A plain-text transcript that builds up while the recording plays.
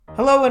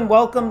Hello and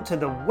welcome to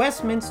the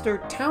Westminster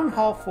Town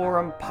Hall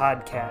Forum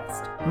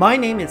podcast. My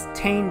name is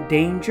Tane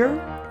Danger,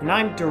 and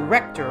I'm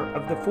director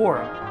of the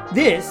forum.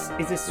 This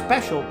is a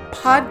special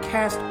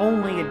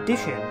podcast-only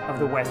edition of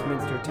the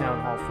Westminster Town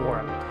Hall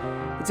Forum.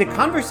 It's a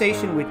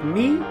conversation with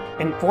me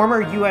and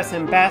former U.S.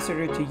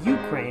 Ambassador to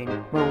Ukraine,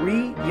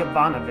 Marie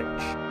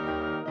Yovanovitch.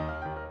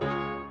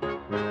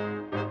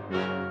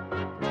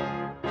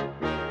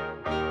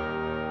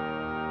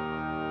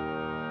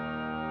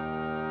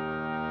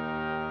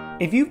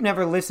 If you've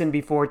never listened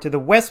before to the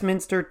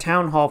Westminster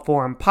Town Hall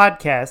Forum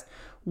podcast,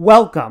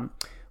 welcome.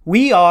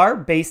 We are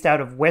based out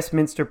of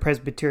Westminster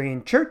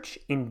Presbyterian Church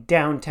in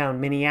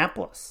downtown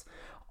Minneapolis.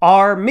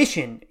 Our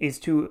mission is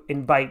to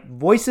invite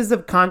voices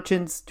of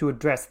conscience to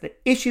address the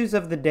issues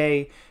of the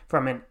day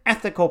from an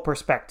ethical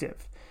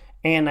perspective.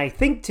 And I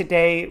think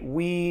today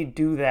we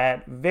do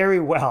that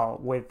very well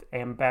with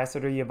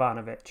Ambassador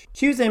Yovanovitch.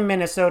 She was in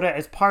Minnesota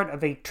as part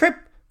of a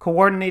trip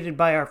coordinated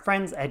by our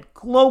friends at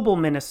Global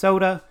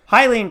Minnesota.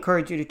 Highly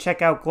encourage you to check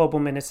out Global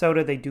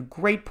Minnesota. They do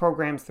great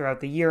programs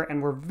throughout the year,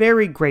 and we're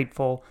very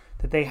grateful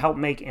that they help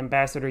make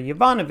Ambassador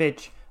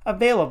Yovanovitch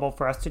available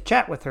for us to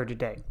chat with her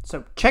today.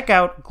 So check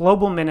out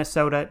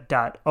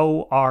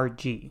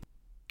globalminnesota.org.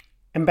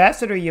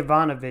 Ambassador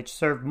Yovanovitch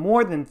served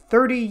more than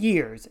 30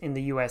 years in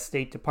the U.S.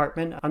 State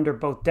Department under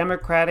both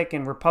Democratic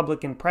and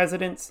Republican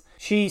presidents.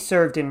 She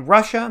served in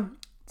Russia,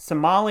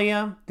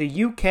 Somalia,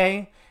 the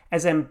UK,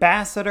 as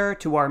ambassador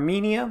to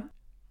Armenia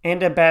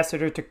and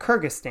ambassador to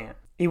Kyrgyzstan.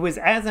 It was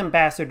as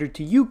ambassador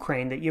to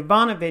Ukraine that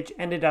Yovanovitch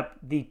ended up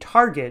the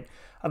target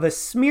of a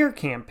smear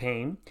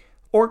campaign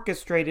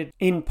orchestrated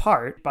in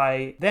part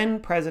by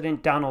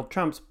then-President Donald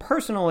Trump's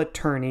personal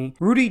attorney,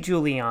 Rudy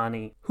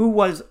Giuliani, who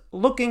was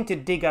looking to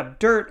dig up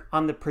dirt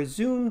on the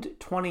presumed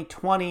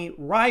 2020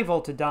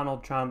 rival to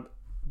Donald Trump,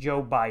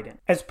 Joe Biden.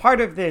 As part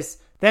of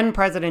this,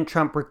 then-President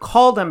Trump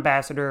recalled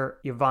Ambassador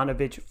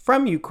Yovanovitch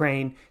from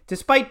Ukraine,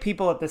 despite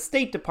people at the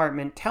State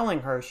Department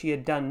telling her she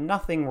had done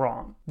nothing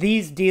wrong.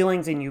 These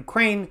dealings in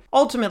Ukraine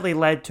ultimately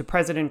led to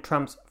President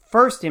Trump's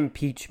first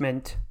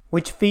impeachment,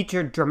 which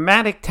featured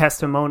dramatic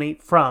testimony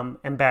from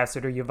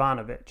Ambassador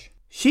Yovanovitch.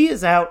 She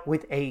is out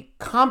with a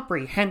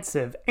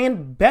comprehensive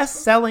and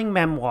best-selling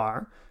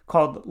memoir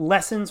called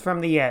Lessons from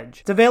the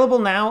Edge. It's available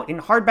now in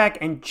hardback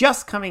and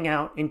just coming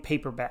out in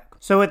paperback.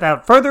 So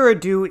without further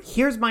ado,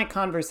 here's my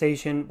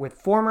conversation with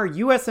former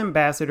U.S.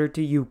 Ambassador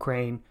to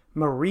Ukraine,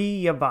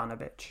 Marie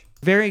Yovanovitch.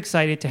 Very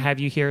excited to have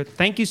you here.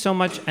 Thank you so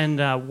much, and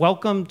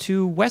welcome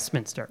to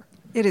Westminster.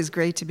 It is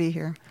great to be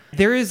here.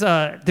 There's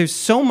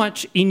so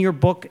much in your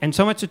book and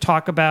so much to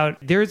talk about.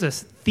 There's a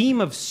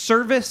theme of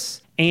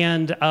service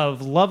and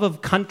of love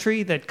of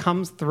country that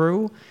comes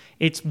through.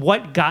 It's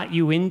what got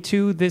you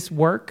into this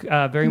work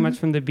very much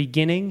from the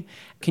beginning.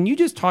 Can you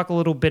just talk a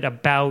little bit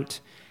about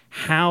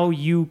how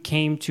you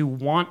came to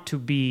want to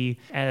be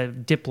a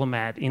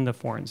diplomat in the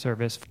Foreign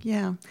Service?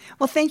 Yeah.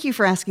 Well, thank you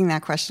for asking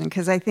that question,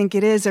 because I think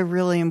it is a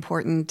really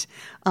important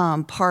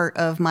part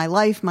of my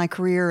life, my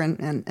career,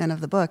 and of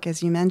the book,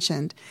 as you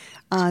mentioned.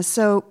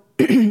 So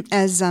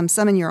as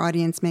some in your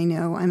audience may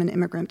know, I'm an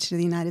immigrant to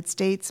the United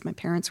States. My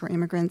parents were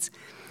immigrants.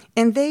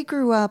 And they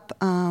grew up,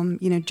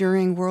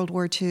 during World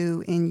War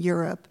II in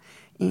Europe,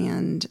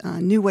 and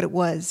knew what it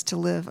was to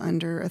live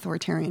under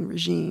authoritarian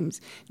regimes,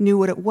 knew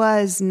what it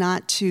was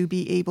not to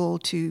be able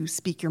to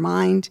speak your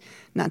mind,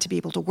 not to be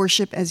able to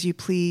worship as you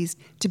pleased,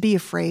 to be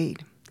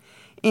afraid.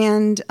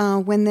 And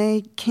when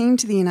they came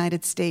to the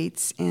United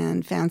States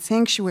and found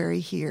sanctuary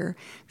here,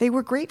 they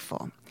were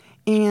grateful.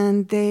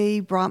 And they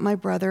brought my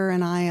brother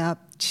and I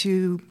up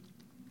to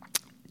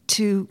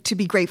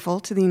be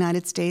grateful to the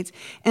United States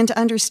and to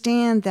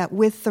understand that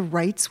with the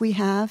rights we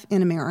have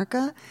in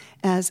America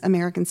as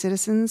American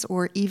citizens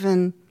or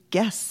even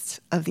guests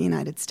of the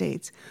United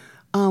States,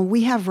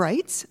 we have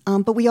rights,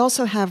 but we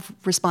also have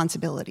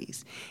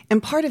responsibilities.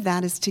 And part of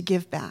that is to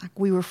give back.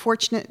 We were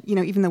fortunate,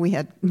 even though we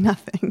had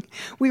nothing,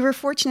 we were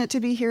fortunate to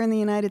be here in the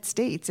United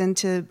States and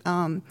to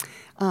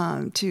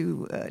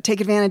take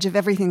advantage of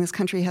everything this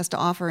country has to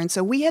offer. And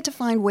so we had to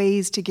find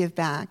ways to give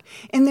back.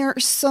 And there are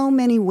so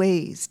many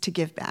ways to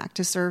give back,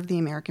 to serve the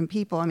American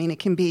people. I mean, it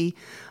can be,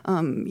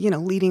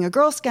 leading a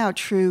Girl Scout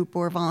troop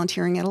or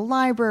volunteering at a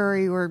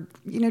library or,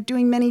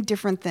 doing many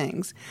different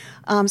things.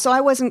 So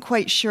I wasn't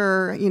quite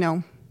sure,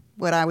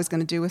 what I was going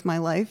to do with my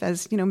life.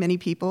 As, many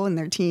people in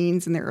their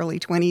teens and their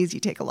early 20s, you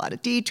take a lot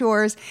of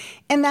detours.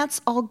 And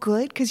that's all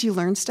good because you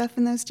learn stuff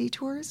in those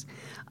detours.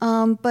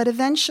 But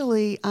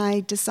eventually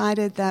I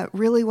decided that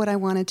really what I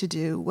wanted to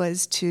do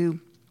was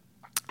to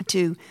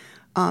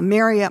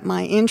marry up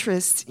my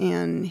interests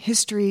in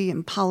history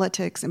and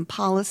politics and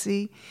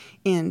policy,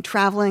 in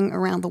traveling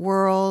around the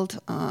world,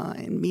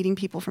 and meeting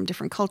people from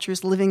different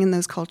cultures, living in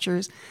those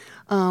cultures,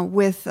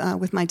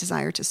 with my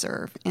desire to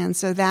serve. And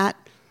so that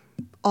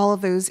all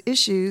of those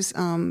issues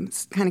kind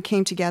of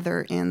came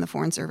together in the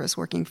Foreign Service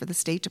working for the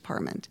State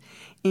Department.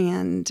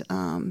 And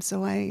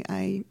so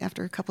I,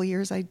 after a couple of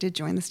years, I did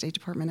join the State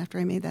Department after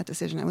I made that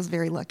decision. I was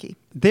very lucky.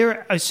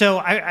 So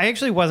I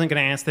actually wasn't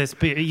going to ask this,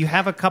 but you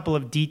have a couple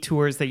of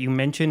detours that you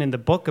mentioned in the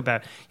book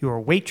about you were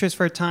a waitress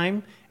for a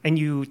time, and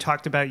you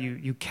talked about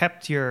you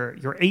kept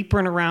your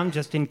apron around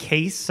just in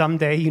case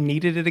someday you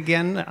needed it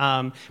again.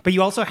 But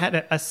you also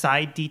had a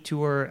side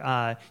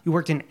detour. You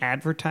worked in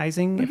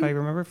advertising, if I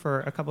remember,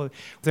 for a couple of...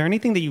 Was there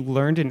anything that you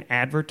learned in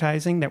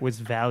advertising that was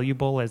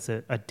valuable as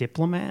a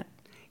diplomat?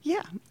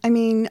 Yeah. I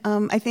mean,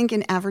 I think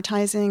in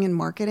advertising and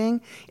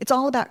marketing, it's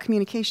all about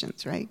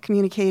communications, right?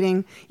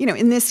 Communicating,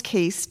 in this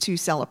case, to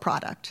sell a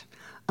product.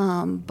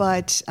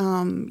 But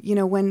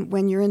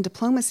when you're in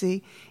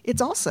diplomacy,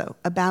 it's also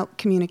about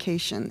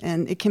communication,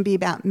 and it can be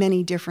about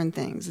many different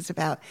things. It's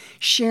about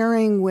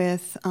sharing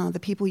with the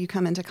people you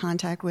come into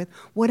contact with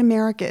what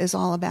America is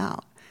all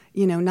about.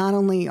 Not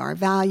only our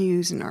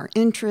values and our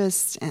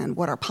interests and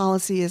what our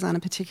policy is on a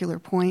particular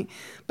point,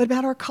 but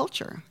about our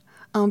culture.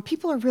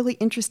 People are really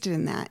interested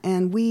in that,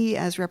 and we,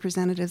 as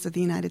representatives of the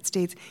United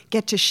States,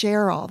 get to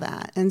share all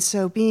that. And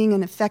so being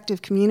an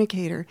effective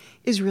communicator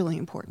is really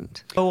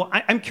important. So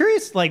I'm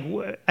curious, I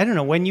don't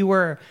know, when you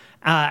were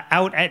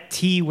out at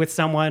tea with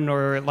someone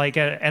or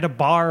at a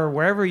bar or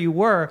wherever you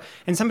were,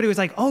 and somebody was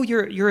like, oh,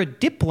 you're a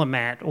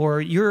diplomat, or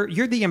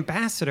you're the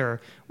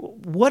ambassador.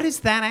 What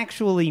does that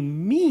actually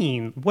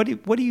mean? What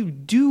do you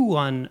do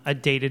on a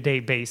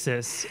day-to-day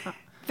basis?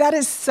 That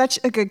is such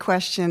a good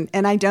question,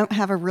 and I don't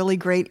have a really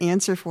great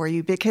answer for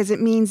you because it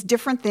means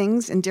different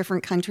things in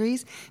different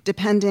countries,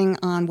 depending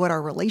on what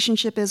our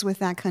relationship is with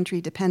that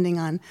country, depending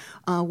on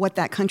what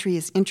that country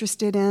is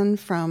interested in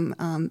from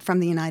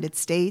the United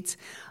States,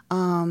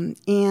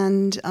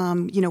 and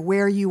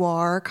where you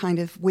are kind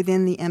of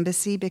within the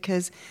embassy,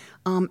 because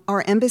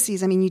our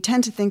embassies, you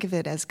tend to think of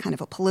it as kind of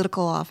a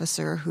political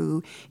officer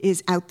who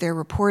is out there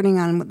reporting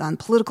on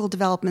political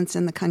developments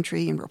in the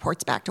country and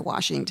reports back to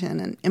Washington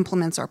and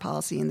implements our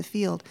policy in the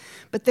field.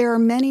 But there are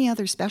many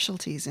other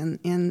specialties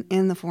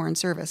in the Foreign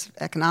Service.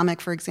 Economic,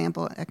 for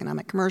example,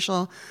 economic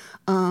commercial,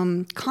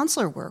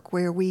 consular work,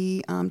 where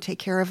we take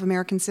care of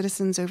American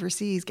citizens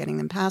overseas, getting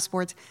them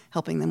passports,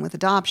 helping them with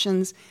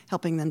adoptions,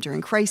 helping them during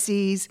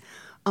crises,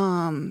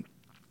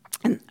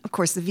 and of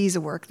course, the visa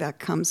work that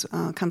comes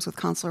with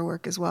consular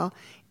work as well,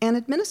 and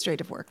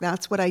administrative work.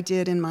 That's what I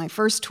did in my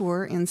first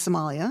tour in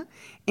Somalia,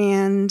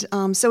 and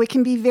so it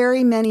can be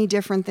very many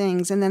different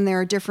things. And then there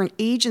are different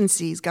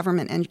agencies,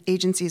 government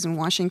agencies in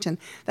Washington,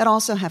 that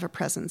also have a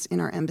presence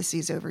in our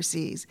embassies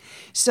overseas.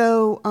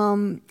 So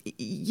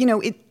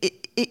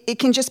it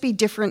can just be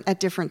different at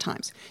different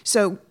times.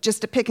 So just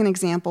to pick an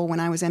example,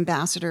 when I was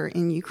ambassador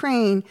in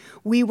Ukraine,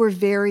 we were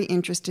very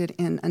interested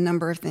in a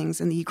number of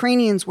things, and the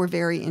Ukrainians were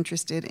very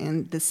interested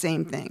in the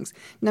same things.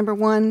 Number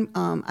one,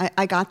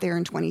 I got there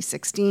in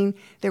 2016.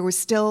 There was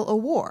still a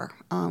war.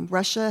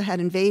 Russia had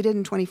invaded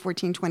in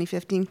 2014,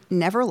 2015,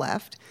 never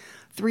left.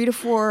 3 to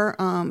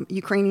 4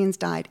 Ukrainians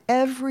died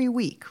every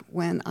week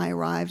when I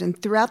arrived, and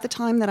throughout the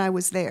time that I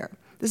was there.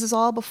 This is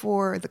all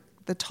before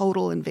the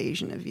total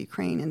invasion of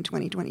Ukraine in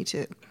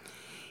 2022.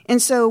 And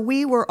so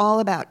we were all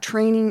about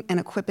training and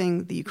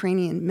equipping the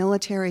Ukrainian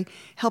military,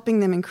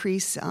 helping them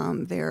increase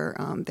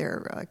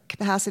their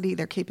capacity,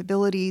 their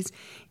capabilities,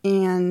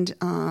 and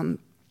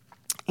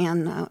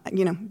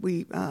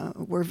we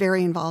were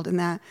very involved in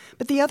that.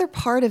 But the other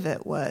part of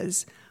it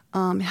was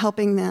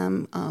helping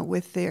them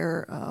with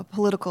their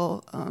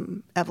political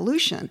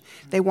evolution.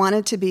 They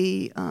wanted to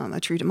be a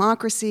true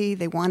democracy.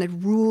 They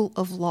wanted rule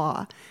of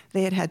law.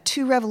 They had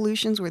 2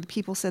 revolutions where the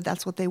people said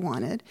that's what they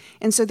wanted.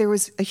 And so there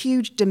was a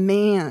huge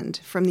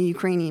demand from the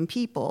Ukrainian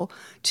people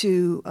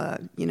to,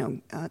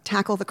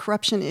 tackle the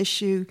corruption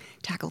issue,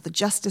 tackle the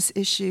justice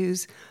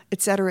issues,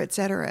 et cetera, et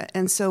cetera.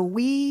 And so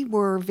we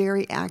were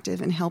very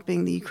active in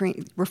helping the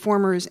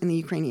reformers in the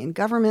Ukrainian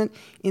government,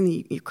 in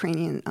the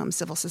Ukrainian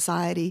civil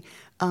society,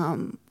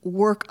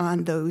 work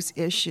on those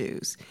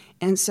issues.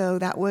 And so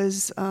that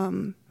was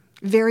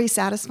very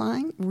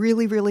satisfying,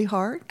 really, really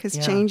hard, because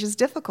change is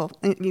difficult.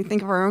 You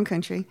think of our own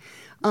country.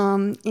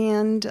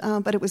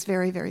 But it was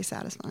very, very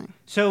satisfying.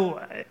 So,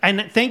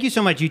 and thank you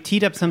so much. You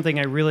teed up something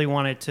I really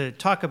wanted to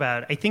talk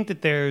about. I think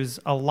that there's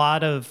a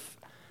lot of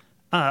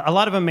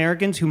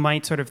Americans who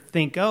might sort of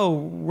think,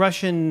 oh,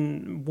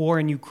 Russian war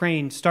in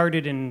Ukraine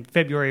started in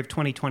February of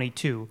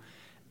 2022.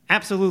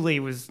 Absolutely,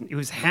 it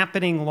was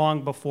happening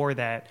long before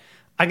that.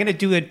 I'm going to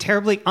do a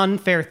terribly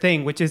unfair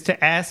thing, which is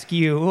to ask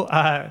you,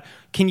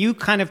 can you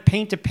kind of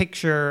paint a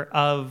picture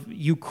of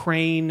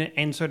Ukraine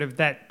and sort of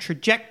that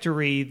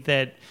trajectory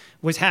that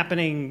was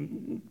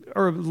happening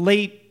or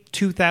late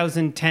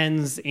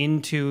 2010s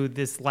into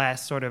this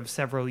last sort of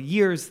several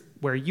years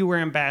where you were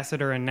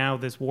ambassador and now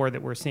this war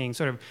that we're seeing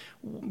sort of...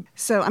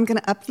 So I'm going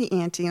to up the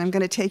ante and I'm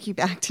going to take you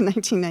back to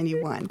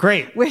 1991.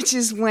 Great. Which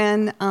is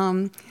when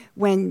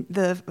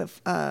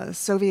the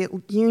Soviet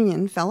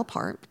Union fell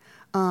apart.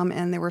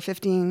 And there were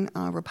 15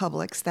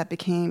 republics that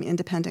became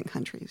independent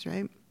countries,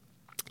 right?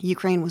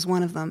 Ukraine was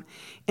one of them.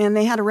 And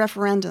they had a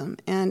referendum,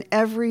 and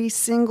every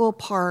single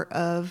part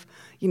of,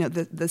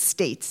 the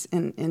states,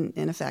 in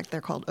effect,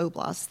 they're called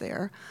oblasts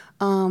there,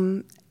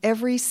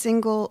 every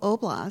single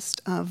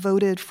oblast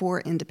voted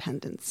for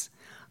independence.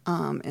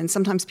 And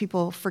sometimes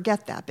people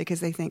forget that because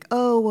they think,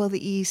 oh, well,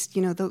 the East,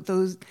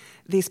 those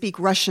they speak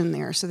Russian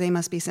there, so they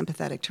must be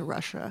sympathetic to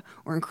Russia,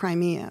 or in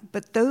Crimea.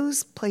 But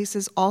those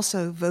places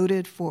also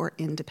voted for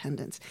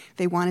independence.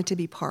 They wanted to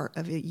be part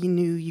of a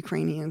new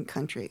Ukrainian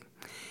country.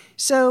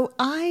 So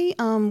I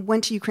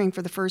went to Ukraine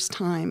for the first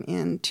time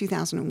in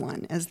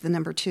 2001 as the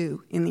number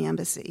 2 in the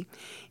embassy.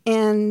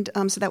 And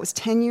so that was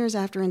 10 years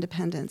after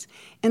independence.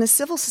 And a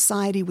civil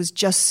society was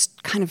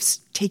just kind of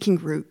taking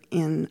root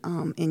in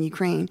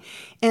Ukraine.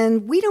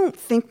 And we don't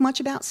think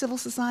much about civil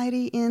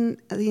society in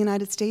the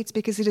United States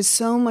because it is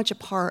so much a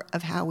part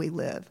of how we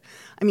live.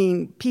 I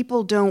mean,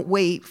 people don't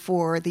wait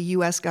for the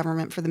U.S.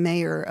 government, for the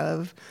mayor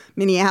of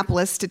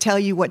Minneapolis to tell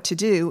you what to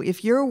do.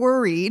 If you're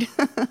worried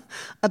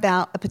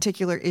about a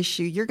particular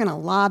issue, you're going to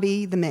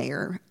lobby the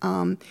mayor.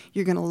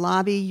 You're going to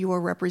lobby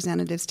your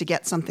representatives to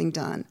get something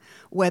done,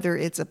 whether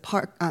it's a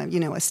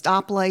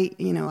stoplight,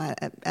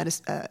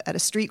 at a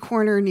street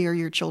corner near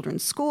your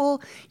children's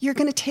school. You're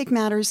going to take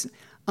matters.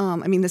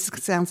 This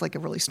sounds like a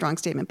really strong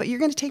statement, but you're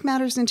going to take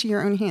matters into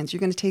your own hands. You're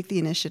going to take the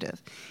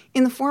initiative.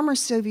 In the former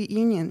Soviet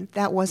Union,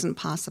 that wasn't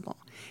possible.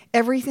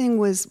 Everything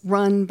was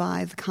run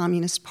by the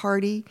Communist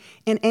Party,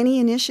 and any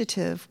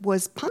initiative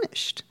was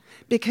punished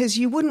because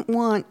you wouldn't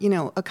want,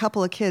 a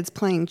couple of kids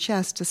playing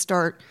chess to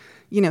start,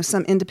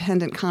 some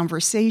independent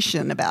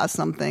conversation about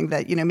something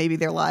that, maybe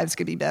their lives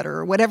could be better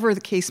or whatever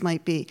the case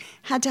might be.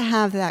 Had to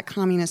have that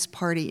Communist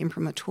Party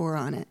imprimatur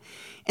on it.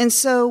 And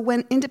so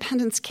when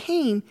independence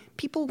came,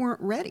 people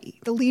weren't ready.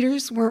 The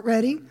leaders weren't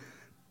ready.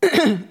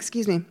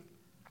 Excuse me.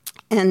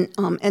 And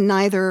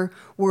neither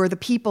were the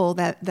people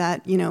that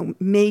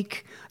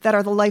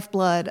are the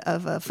lifeblood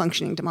of a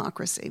functioning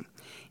democracy.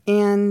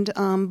 And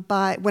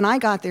when I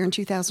got there in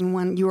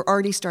 2001, you were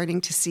already starting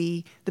to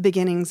see the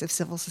beginnings of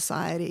civil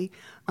society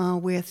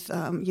with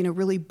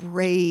really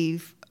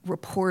brave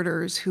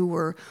reporters who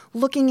were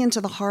looking into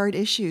the hard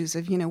issues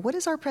of, what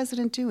is our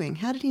president doing?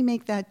 How did he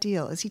make that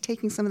deal? Is he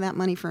taking some of that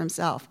money for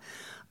himself?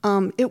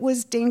 It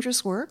was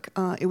dangerous work.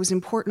 It was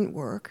important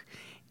work.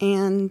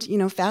 And,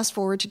 fast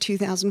forward to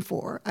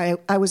 2004,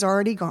 I was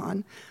already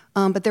gone,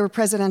 but there were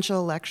presidential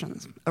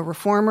elections. A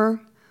reformer,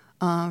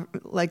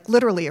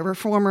 literally a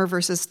reformer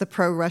versus the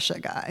pro-Russia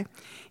guy.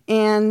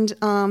 And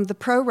the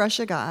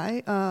pro-Russia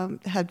guy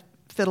had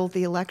fiddled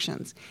the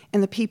elections,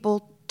 and the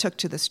people took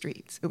to the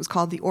streets. It was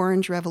called the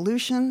Orange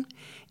Revolution,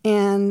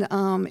 and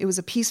it was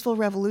a peaceful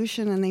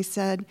revolution, and they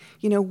said,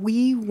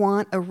 we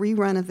want a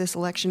rerun of this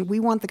election. We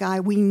want the guy.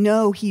 We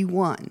know he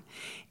won.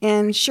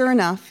 And sure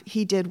enough,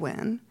 he did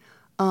win.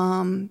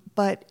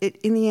 But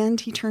in the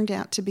end, he turned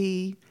out to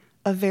be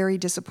a very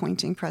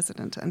disappointing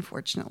president,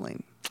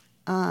 unfortunately.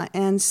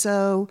 And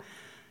so,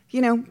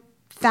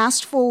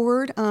 fast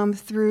forward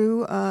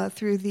through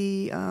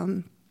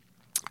the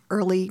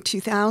early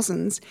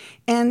 2000s,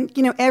 and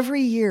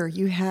every year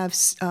you have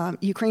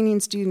Ukrainian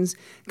students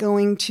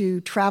going to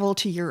travel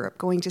to Europe,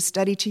 going to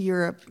study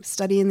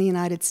study in the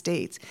United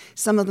States.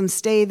 Some of them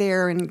stay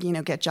there and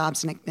get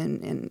jobs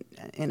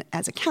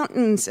as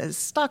accountants, as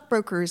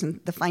stockbrokers,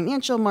 in the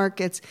financial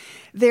markets.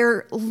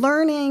 They're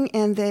learning,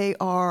 and they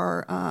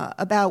are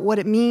about what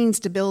it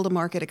means to build a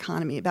market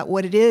economy, about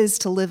what it is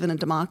to live in a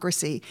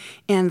democracy,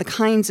 and the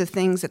kinds of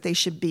things that they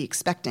should be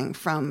expecting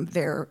from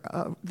their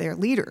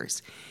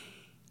leaders.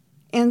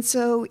 And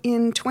so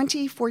in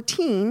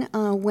 2014,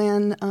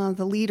 when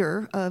the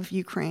leader of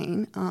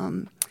Ukraine,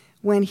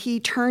 when he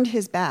turned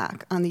his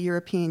back on the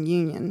European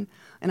Union,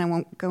 and I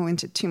won't go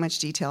into too much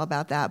detail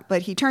about that,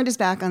 but he turned his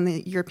back on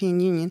the European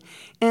Union,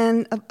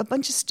 and a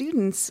bunch of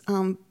students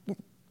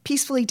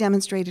peacefully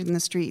demonstrated in the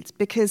streets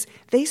because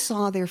they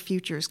saw their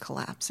futures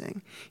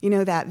collapsing.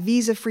 That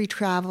visa-free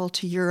travel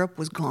to Europe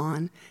was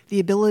gone.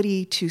 The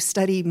ability to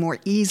study more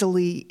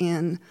easily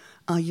in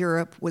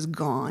Europe was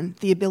gone.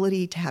 The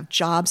ability to have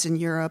jobs in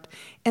Europe.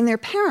 And their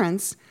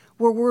parents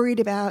were worried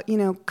about,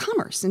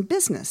 commerce and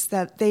business,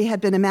 that they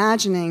had been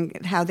imagining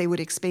how they would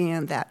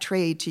expand that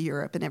trade to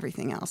Europe and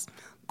everything else.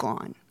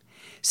 Gone.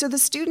 So the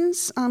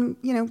students,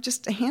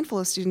 just a handful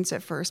of students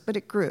at first, but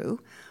it grew,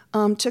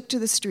 took to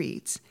the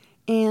streets.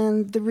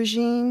 And the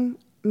regime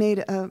made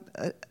a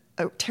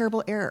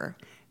terrible error.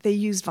 They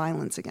used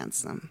violence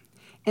against them.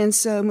 And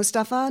so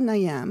Mustafa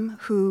Nayyem,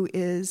 who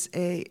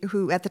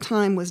at the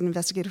time was an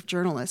investigative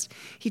journalist,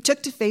 he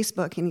took to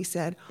Facebook and he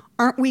said,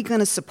 "Aren't we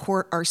going to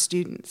support our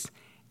students?"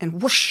 And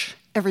whoosh,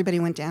 everybody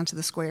went down to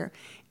the square.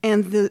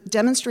 And the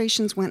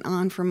demonstrations went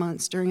on for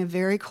months during a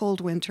very cold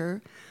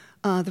winter.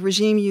 The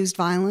regime used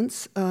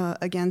violence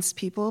against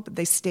people, but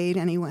they stayed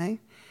anyway.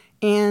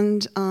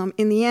 And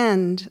in the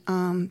end,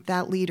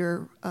 that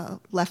leader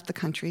left the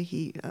country.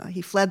 He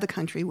fled the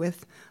country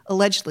with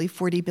allegedly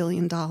 $40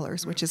 billion,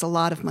 which is a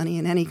lot of money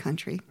in any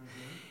country.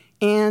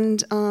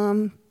 And,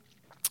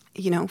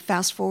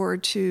 fast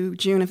forward to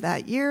June of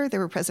that year, there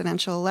were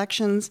presidential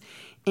elections,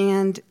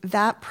 And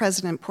that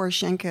President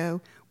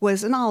Poroshenko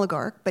was an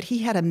oligarch, but he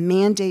had a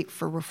mandate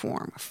for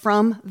reform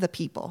from the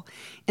people.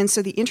 And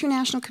so the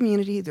international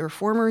community, the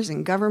reformers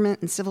in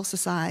government and civil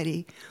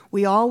society,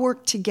 we all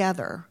worked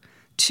together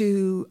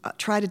to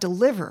try to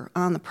deliver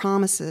on the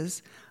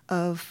promises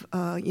of,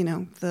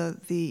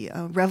 the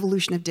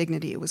revolution of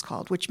dignity, it was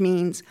called, which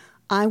means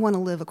I want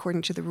to live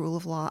according to the rule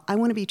of law. I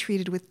want to be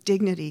treated with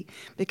dignity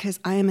because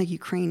I am a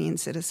Ukrainian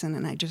citizen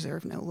and I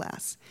deserve no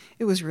less.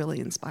 It was really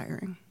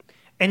inspiring.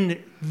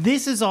 And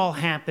this is all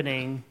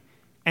happening,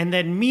 and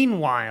then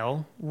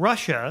meanwhile,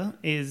 Russia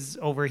is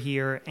over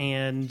here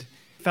and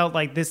felt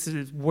like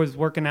was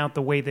working out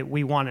the way that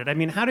we wanted. I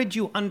mean, how did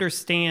you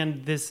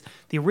understand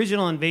the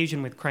original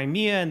invasion with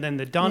Crimea and then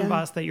the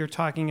Donbass that you're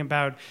talking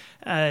about?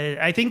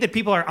 I think that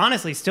people are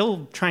honestly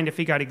still trying to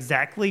figure out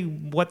exactly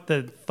what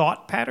the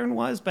thought pattern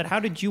was, but how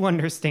did you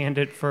understand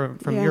it from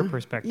your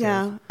perspective?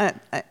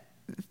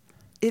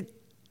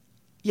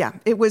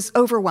 It was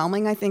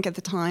overwhelming, I think, at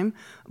the time,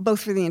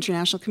 both for the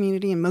international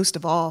community and most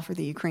of all for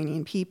the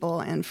Ukrainian people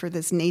and for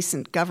this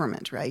nascent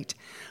government, right?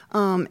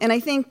 And I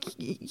think,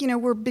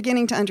 we're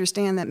beginning to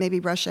understand that maybe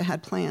Russia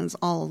had plans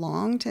all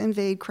along to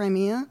invade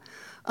Crimea,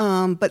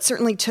 but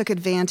certainly took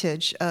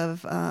advantage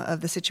of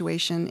the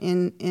situation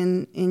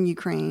in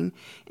Ukraine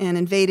and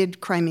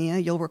invaded Crimea.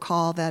 You'll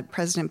recall that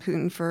President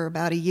Putin, for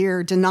about a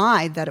year,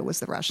 denied that it was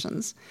the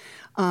Russians.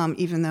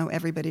 Even though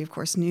everybody, of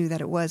course, knew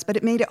that it was. But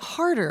it made it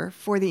harder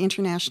for the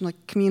international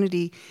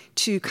community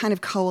to kind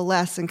of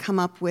coalesce and come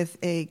up with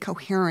a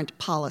coherent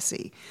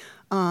policy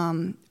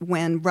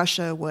when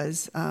Russia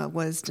was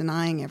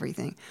denying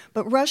everything.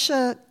 But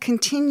Russia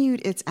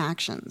continued its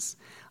actions.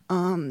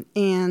 Crimea,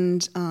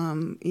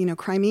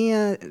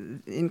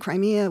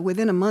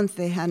 within a month,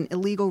 they had an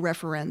illegal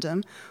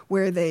referendum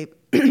where they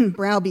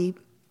browbeat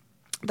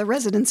the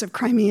residents of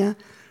Crimea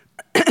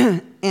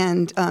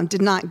and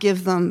did not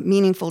give them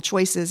meaningful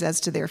choices as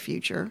to their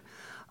future.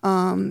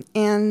 Shortly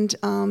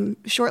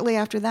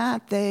after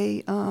that,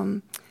 they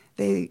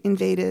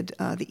invaded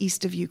the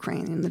east of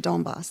Ukraine in the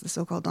Donbass, the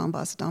so-called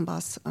Donbass,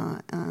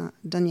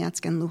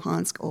 Donetsk and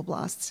Luhansk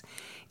oblasts.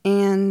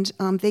 And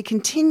they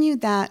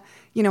continued that,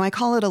 I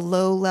call it a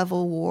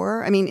low-level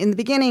war. I mean, in the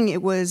beginning,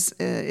 it was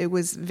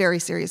very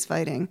serious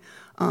fighting,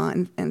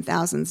 and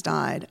thousands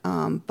died.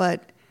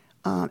 But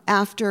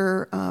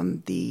after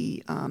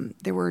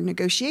there were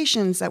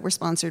negotiations that were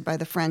sponsored by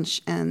the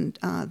French and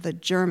the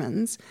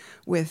Germans,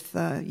 with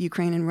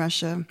Ukraine and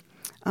Russia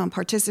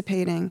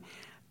participating,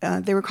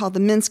 they were called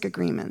the Minsk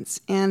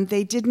Agreements. And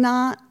they did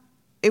not,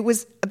 it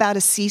was about a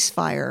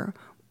ceasefire,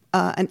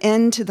 an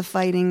end to the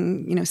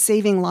fighting,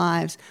 saving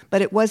lives,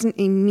 but it wasn't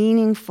a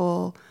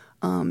meaningful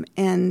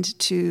end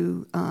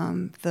to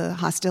the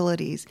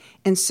hostilities.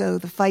 And so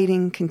the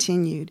fighting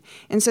continued.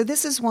 And so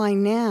this is why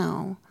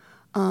now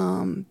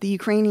the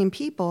Ukrainian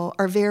people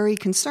are very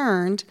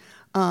concerned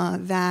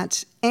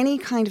that any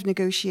kind of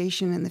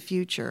negotiation in the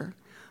future,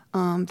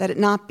 that it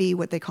not be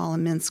what they call a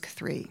Minsk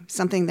III,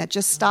 something that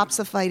just stops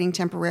the fighting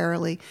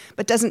temporarily,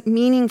 but doesn't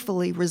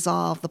meaningfully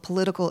resolve the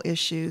political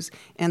issues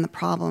and the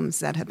problems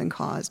that have been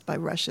caused by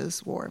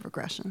Russia's war of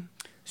aggression.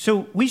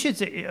 So we should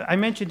say, I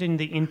mentioned in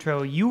the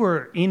intro, you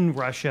were in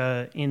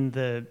Russia in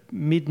the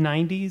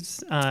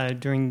mid-'90s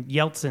during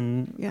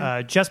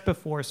Yeltsin, just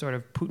before sort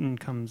of Putin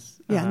comes...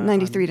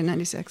 93 to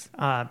 96.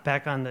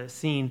 Back on the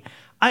scene.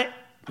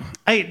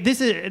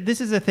 This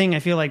is a thing I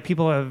feel like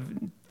people have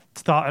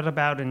thought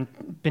about and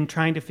been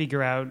trying to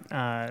figure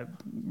out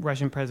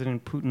Russian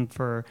President Putin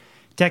for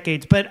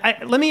decades. But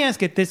let me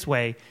ask it this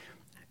way.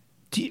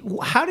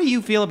 How do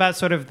you feel about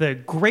sort of the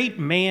great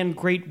man,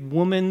 great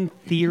woman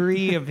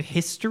theory of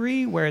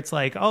history, where it's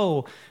like,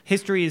 oh,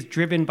 history is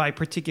driven by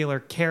particular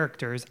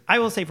characters? I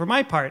will say, for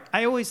my part,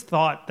 I always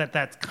thought that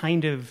that's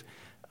kind of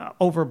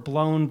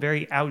overblown,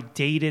 very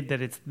outdated,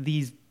 that it's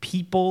these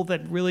people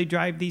that really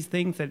drive these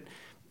things, that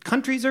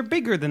countries are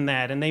bigger than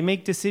that, and they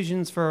make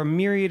decisions for a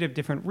myriad of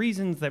different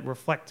reasons that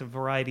reflect a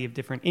variety of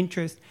different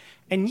interests.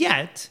 And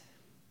yet...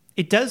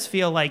 it does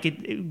feel like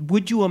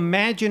would you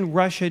imagine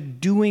Russia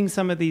doing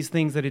some of these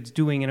things that it's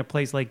doing in a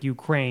place like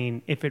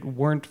Ukraine if it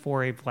weren't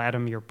for a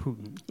Vladimir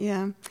Putin?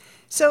 Yeah.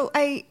 So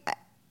I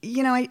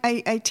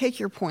take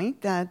your point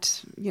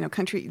that,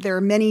 there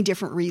are many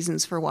different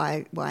reasons for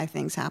why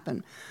things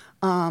happen.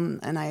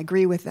 And I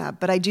agree with that.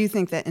 But I do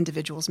think that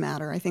individuals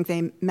matter. I think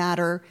they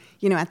matter,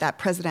 at that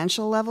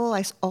presidential level.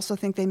 I also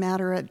think they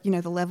matter at,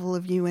 the level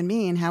of you and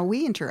me and how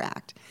we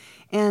interact.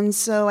 And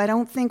so I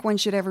don't think one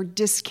should ever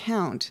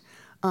discount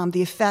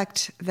the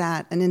effect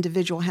that an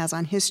individual has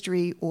on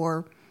history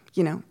or,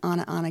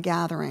 on a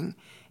gathering.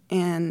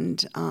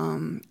 And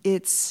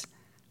it's,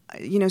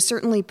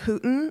 certainly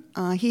Putin,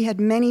 he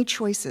had many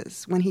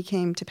choices when he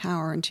came to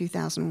power in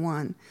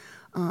 2001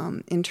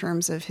 in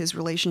terms of his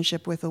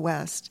relationship with the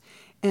West.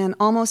 And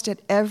almost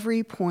at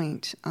every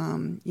point,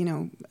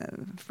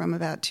 from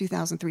about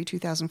 2003,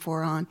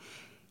 2004 on,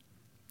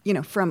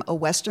 from a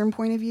Western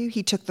point of view,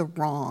 he took the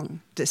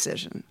wrong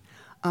decision.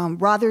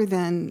 Rather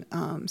than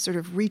sort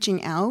of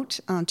reaching out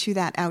to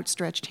that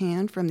outstretched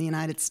hand from the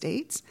United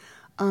States,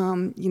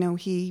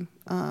 he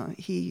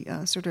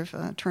sort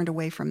of turned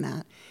away from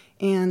that.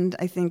 And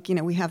I think,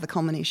 we have the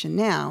culmination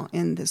now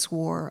in this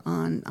war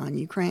on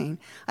Ukraine.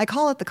 I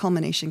call it the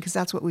culmination because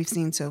that's what we've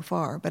seen so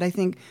far. But I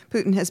think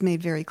Putin has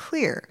made very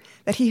clear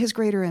that he has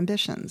greater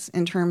ambitions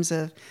in terms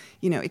of,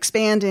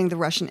 expanding the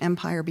Russian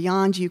Empire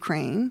beyond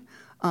Ukraine.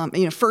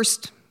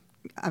 First,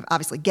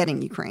 obviously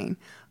getting Ukraine,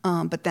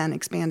 but then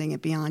expanding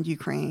it beyond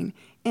Ukraine.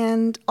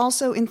 And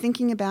also in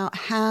thinking about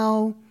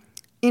how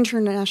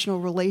international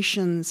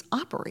relations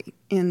operate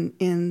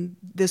in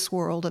this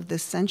world of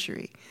this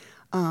century.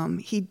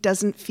 He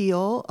doesn't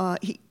feel,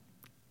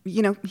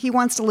 he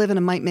wants to live in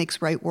a might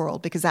makes right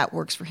world because that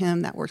works for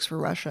him, that works for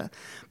Russia.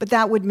 But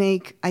that would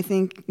make, I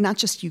think, not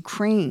just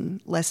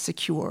Ukraine less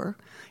secure,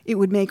 it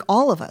would make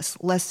all of us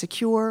less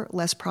secure,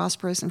 less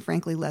prosperous, and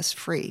frankly, less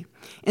free.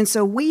 And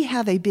so we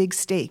have a big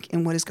stake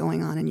in what is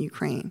going on in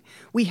Ukraine.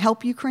 We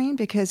help Ukraine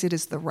because it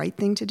is the right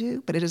thing to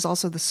do, but it is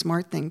also the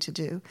smart thing to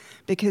do.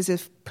 Because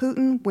if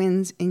Putin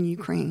wins in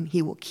Ukraine,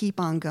 he will keep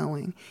on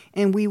going,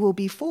 and we will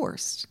be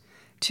forced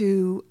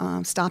to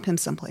stop him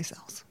someplace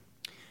else.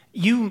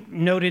 You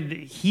noted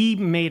he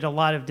made a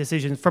lot of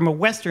decisions from a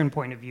Western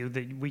point of view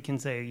that we can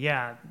say,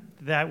 yeah,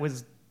 that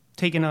was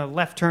taking a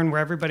left turn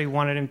where everybody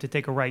wanted him to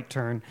take a right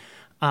turn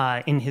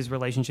in his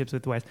relationships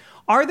with the West.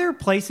 Are there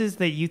places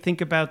that you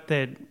think about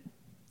that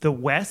the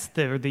West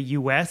or the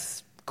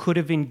U.S. could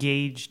have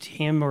engaged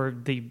him or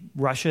the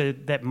Russia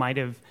that might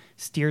have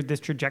steered this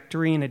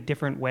trajectory in a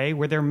different way?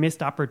 Were there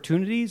missed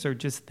opportunities or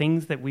just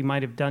things that we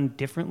might have done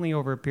differently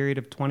over a period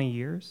of 20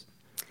 years?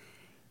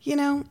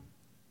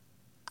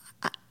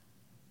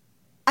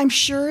 I'm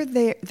sure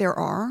there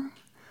are.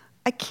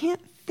 I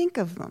can't think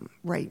of them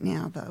right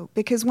now, though,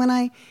 because when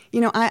I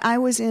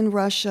was in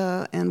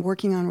Russia and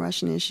working on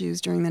Russian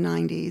issues during the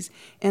 90s,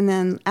 and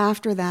then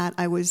after that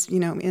I was,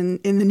 in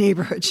the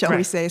neighborhood, shall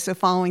we say, so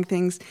following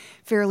things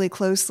fairly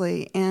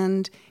closely.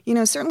 And,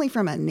 certainly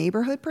from a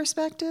neighborhood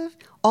perspective,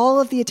 all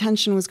of the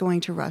attention was going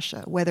to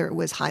Russia, whether it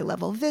was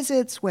high-level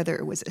visits, whether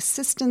it was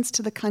assistance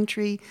to the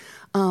country,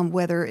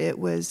 whether it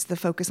was the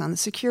focus on the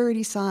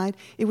security side.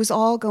 It was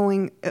all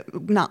going,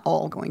 not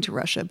all going to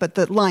Russia, but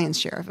the lion's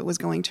share of it was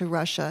going to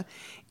Russia.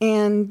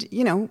 And,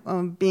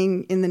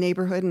 being in the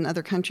neighborhood in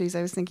other countries,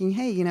 I was thinking,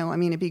 hey,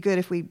 it'd be good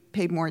if we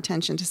paid more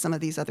attention to some of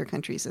these other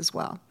countries as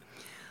well.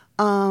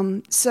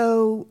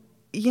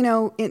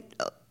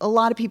 A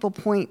lot of people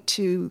point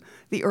to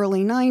the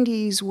early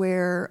 90s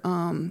where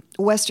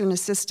Western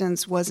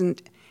assistance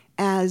wasn't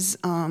as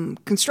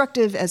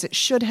constructive as it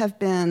should have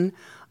been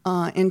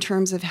in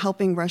terms of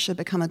helping Russia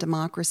become a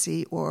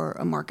democracy or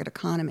a market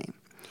economy.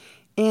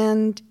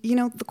 And,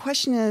 the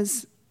question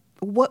is,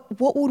 what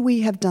would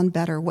we have done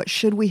better? What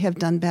should we have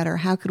done better?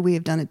 How could we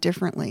have done it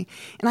differently?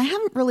 And I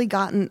haven't really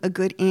gotten a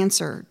good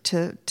answer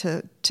to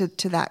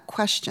that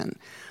question.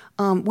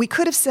 We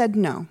could have said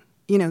no.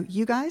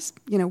 You guys,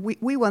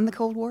 we won the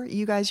Cold War.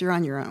 You guys, you're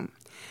on your own.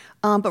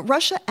 But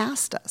Russia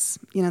asked us,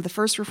 the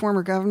first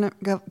reformer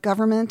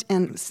government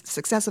and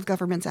successive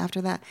governments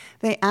after that,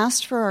 they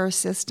asked for our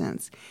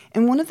assistance.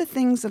 And one of the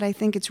things that I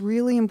think it's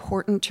really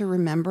important to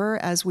remember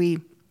as we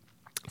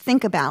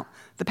think about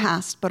the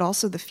past, but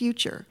also the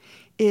future,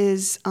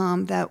 is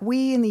that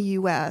we in the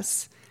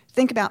U.S.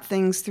 think about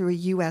things through a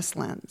U.S.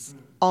 lens,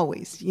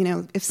 always.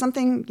 If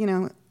something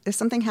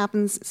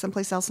happens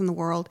someplace else in the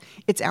world,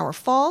 it's our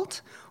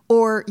fault,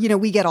 or,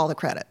 we get all the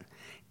credit.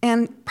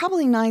 And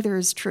probably neither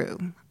is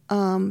true,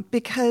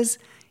 because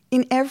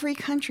in every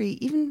country,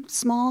 even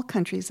small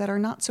countries that are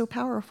not so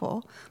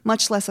powerful,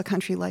 much less a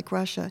country like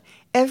Russia,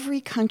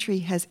 every country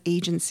has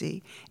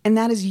agency, and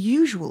that is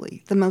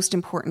usually the most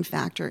important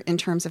factor in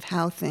terms of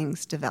how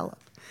things develop.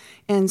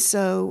 And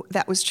so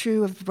that was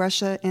true of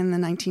Russia in the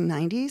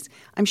 1990s.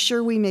 I'm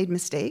sure we made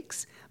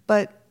mistakes,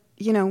 but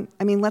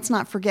let's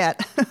not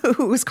forget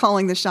who was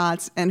calling the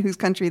shots and whose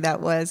country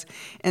that was,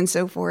 and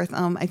so forth.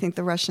 I think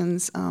the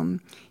Russians,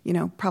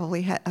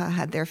 probably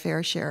had their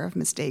fair share of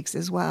mistakes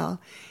as well.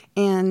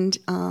 And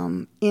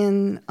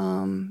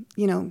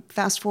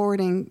fast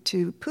forwarding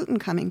to Putin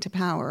coming to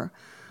power,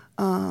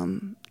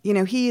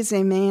 he is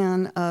a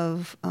man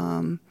of,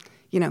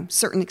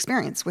 certain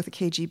experience with the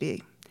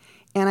KGB.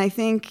 And I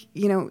think,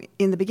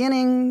 in the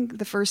beginning,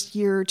 the first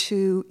year or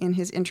two in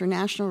his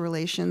international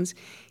relations,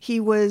 he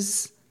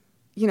was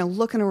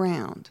looking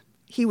around.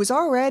 He was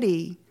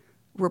already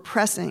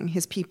repressing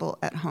his people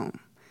at home,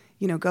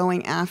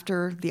 going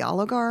after the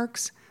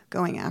oligarchs,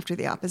 going after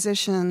the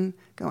opposition,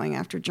 going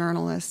after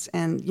journalists,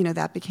 and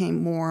that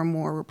became more and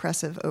more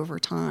repressive over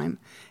time,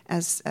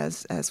 as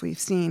we've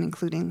seen,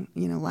 including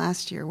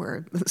last year,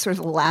 where sort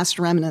of the last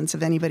remnants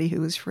of anybody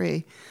who was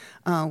free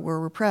were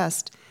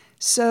repressed.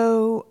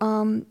 So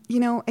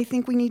I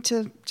think we need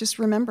to just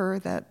remember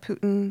that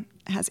Putin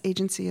has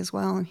agency as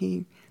well, and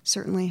he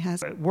certainly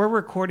has. We're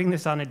recording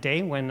this on a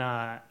day when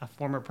a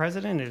former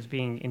president is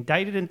being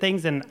indicted and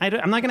things, and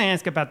I'm not going to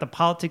ask about the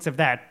politics of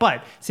that,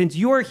 but since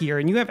you're here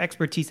and you have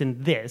expertise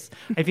in this,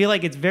 I feel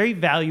like it's very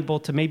valuable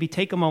to maybe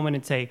take a moment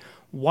and say,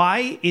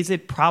 why is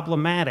it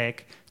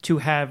problematic to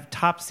have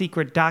top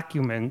secret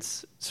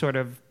documents sort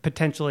of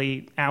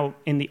potentially out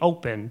in the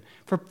open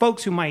for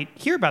folks who might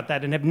hear about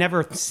that and have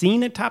never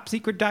seen a top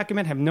secret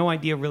document, have no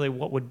idea really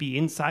what would be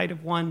inside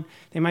of one?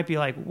 They might be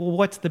like, well,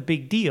 what's the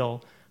big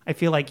deal? I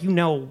feel like you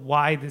know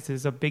why this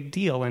is a big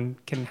deal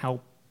and can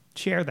help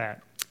share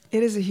that.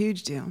 It is a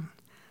huge deal.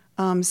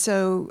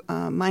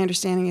 My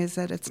understanding is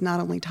that it's not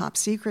only top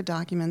secret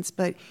documents,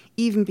 but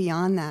even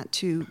beyond that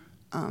to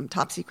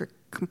top secret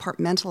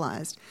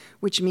compartmentalized,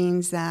 which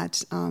means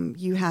that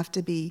you have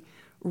to be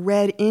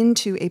read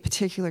into a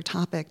particular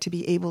topic to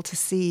be able to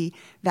see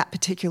that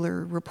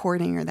particular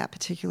reporting or that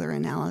particular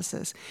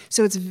analysis.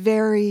 So it's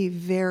very,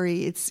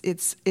 very,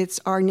 it's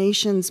our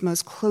nation's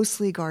most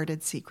closely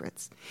guarded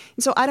secrets.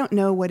 And so I don't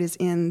know what is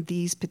in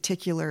these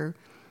particular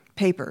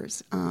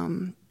papers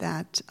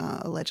that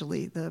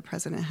allegedly the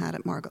president had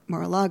at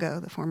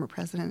Mar-a-Lago, the former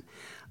president.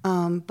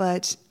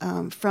 But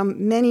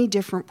from many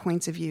different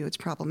points of view, it's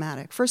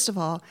problematic. First of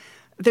all,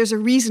 there's a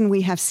reason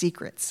we have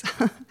secrets,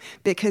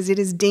 because it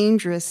is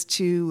dangerous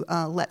to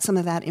let some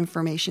of that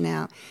information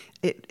out.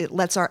 It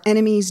lets our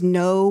enemies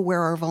know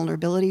where our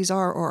vulnerabilities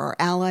are or our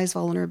allies'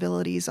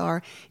 vulnerabilities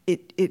are.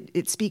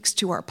 It speaks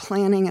to our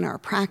planning and our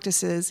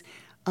practices.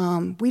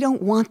 We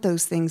don't want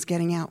those things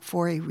getting out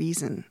for a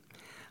reason.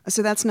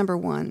 So that's number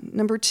one.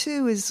 Number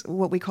two is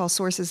what we call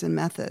sources and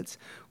methods,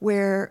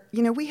 where,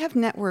 we have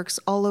networks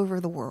all over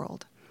the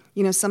world.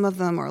 Some of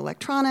them are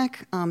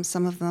electronic,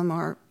 some of them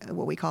are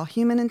what we call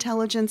human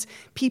intelligence,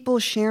 people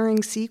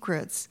sharing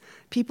secrets,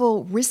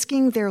 people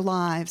risking their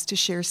lives to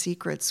share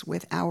secrets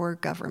with our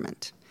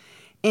government.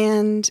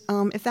 And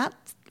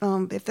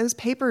if those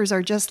papers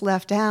are just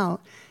left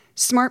out,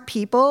 smart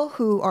people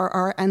who are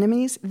our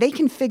enemies, they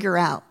can figure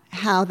out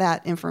how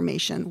that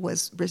information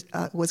was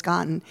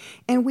gotten.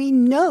 And we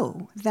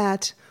know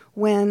that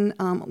when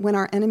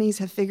our enemies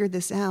have figured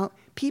this out,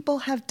 people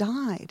have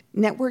died.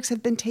 Networks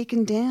have been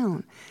taken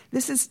down.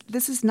 This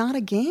is not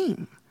a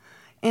game.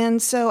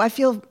 And so I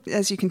feel,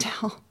 as you can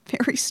tell,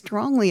 very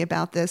strongly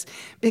about this,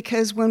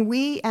 because when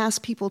we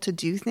ask people to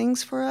do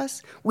things for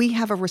us, we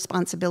have a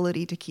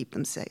responsibility to keep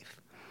them safe.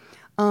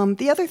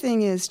 The other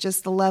thing is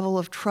just the level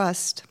of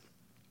trust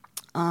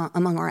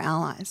among our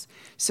allies.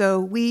 So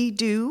we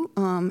do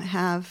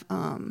have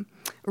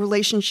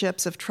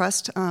relationships of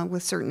trust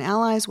with certain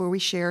allies where we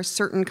share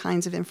certain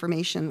kinds of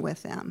information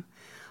with them.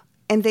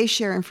 And they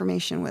share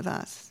information with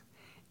us.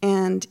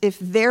 And if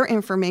their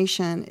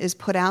information is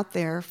put out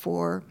there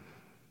for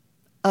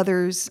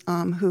others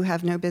who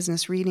have no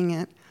business reading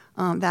it,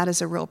 that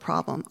is a real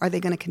problem. Are they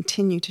going to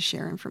continue to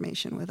share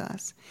information with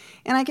us?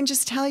 And I can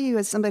just tell you,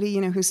 as somebody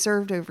who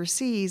served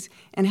overseas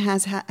and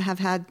have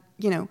had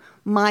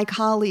my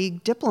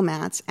colleague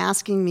diplomats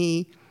asking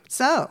me,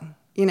 so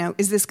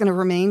is this going to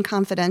remain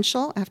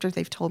confidential after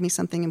they've told me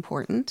something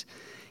important?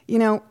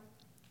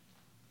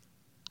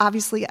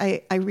 Obviously,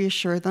 I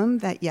reassure them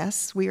that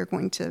yes, we are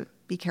going to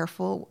be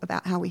careful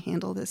about how we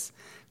handle this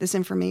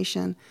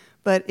information,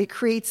 but it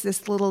creates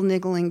this little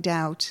niggling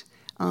doubt,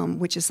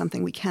 which is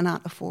something we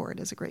cannot afford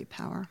as a great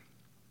power.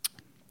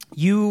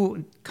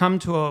 You come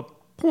to a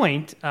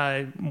point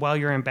while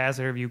you're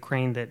ambassador of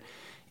Ukraine that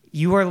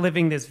you are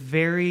living this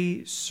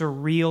very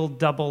surreal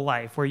double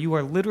life where you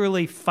are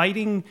literally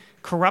fighting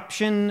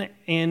corruption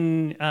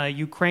in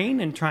Ukraine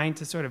and trying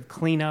to sort of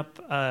clean up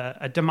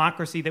a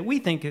democracy that we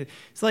think is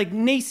like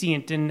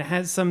nascent and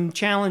has some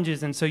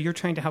challenges. And so you're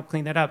trying to help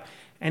clean that up.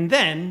 And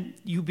then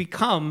you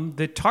become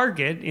the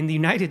target in the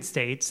United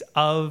States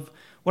of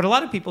what a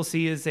lot of people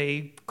see as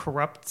a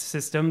corrupt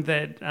system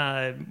that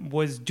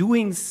was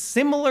doing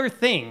similar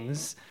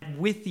things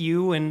with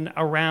you and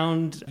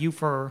around you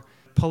for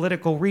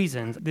political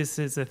reasons. This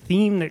is a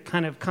theme that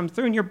kind of comes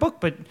through in your book,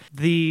 but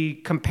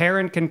the compare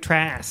and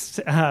contrast,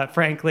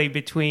 frankly,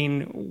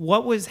 between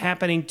what was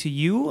happening to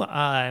you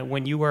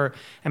when you were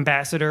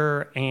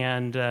ambassador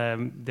and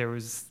there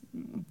was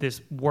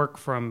this work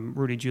from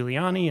Rudy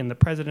Giuliani and the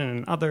president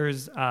and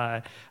others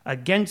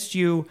against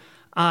you,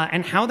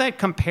 and how that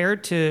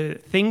compared to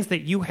things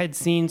that you had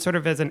seen sort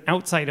of as an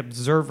outside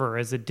observer,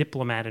 as a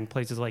diplomat in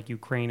places like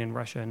Ukraine and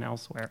Russia and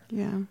elsewhere.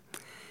 Yeah.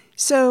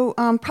 So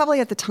probably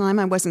at the time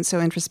I wasn't so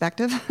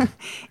introspective,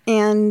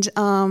 and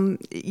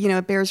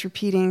it bears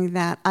repeating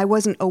that I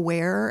wasn't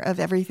aware of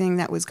everything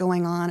that was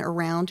going on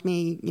around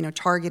me,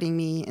 targeting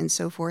me and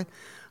so forth.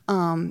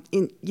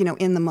 In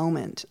the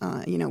moment,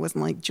 it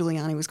wasn't like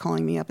Giuliani was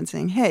calling me up and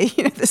saying, "Hey,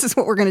 this is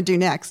what we're going to do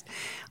next."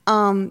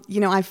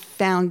 I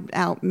found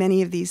out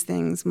many of these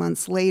things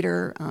months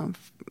later.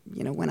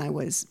 When I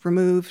was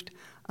removed.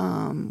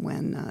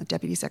 When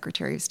Deputy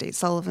Secretary of State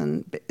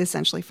Sullivan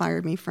essentially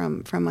fired me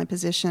from my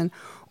position,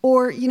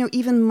 or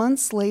even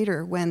months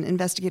later when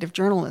investigative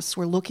journalists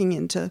were looking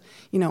into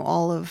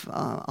all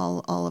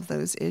of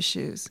those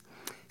issues.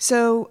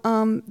 So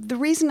the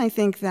reason I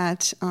think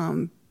that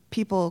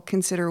people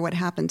consider what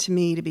happened to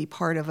me to be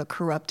part of a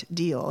corrupt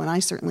deal, and I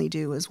certainly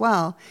do as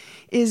well,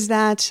 is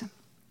that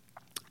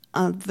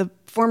the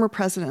former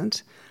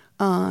president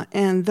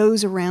and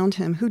those around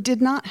him who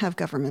did not have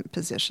government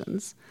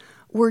positions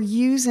were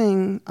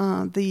using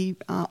the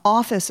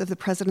office of the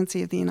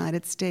presidency of the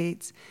United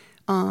States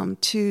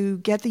to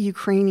get the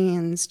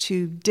Ukrainians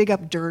to dig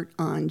up dirt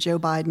on Joe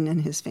Biden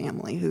and his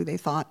family, who they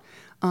thought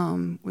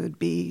would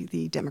be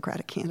the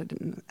Democratic candidate,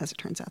 and as it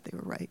turns out, they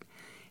were right.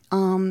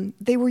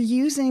 They were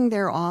using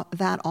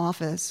that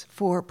office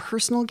for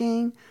personal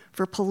gain,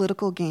 for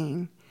political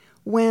gain,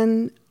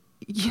 when,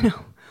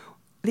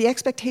 the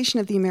expectation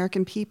of the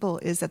American people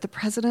is that the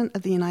President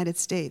of the United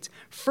States,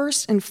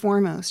 first and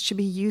foremost, should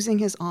be using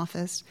his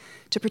office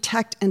to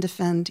protect and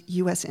defend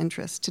U.S.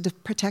 interests, to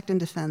protect and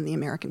defend the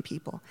American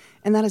people.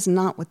 And that is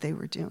not what they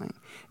were doing.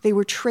 They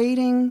were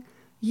trading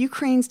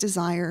Ukraine's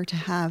desire to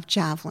have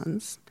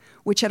javelins,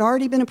 which had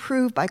already been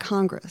approved by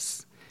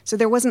Congress. So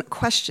there wasn't a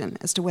question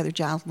as to whether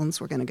javelins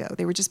were going to go.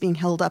 They were just being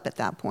held up at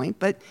that point.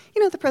 But,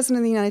 the President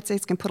of the United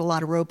States can put a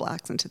lot of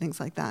roadblocks into things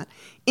like that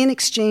in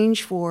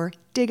exchange for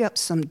dig up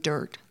some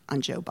dirt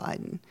on Joe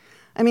Biden.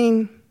 I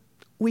mean,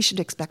 we should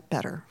expect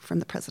better from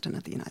the President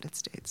of the United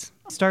States.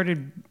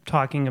 Started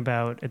talking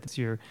about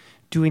you're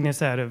doing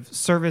this out of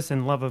service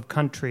and love of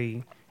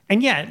country.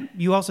 And yet,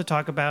 you also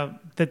talk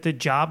about that the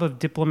job of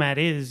diplomat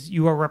is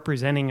you are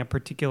representing a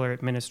particular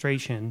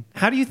administration.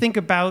 How do you think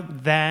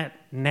about that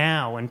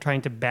now and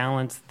trying to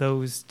balance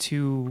those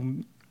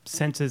two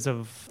senses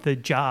of the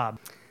job?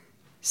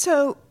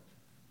 So,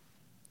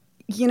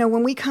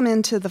 when we come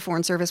into the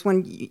Foreign Service,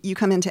 when you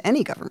come into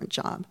any government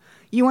job,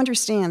 you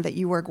understand that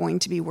you are going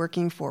to be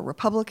working for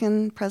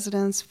Republican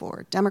presidents,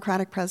 for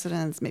Democratic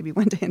presidents, maybe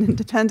one day an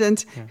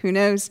independent, who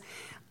knows,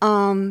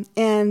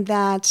 and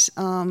that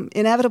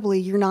inevitably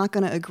you're not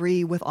going to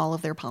agree with all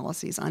of their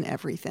policies on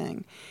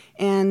everything.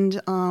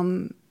 And,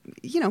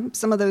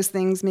 some of those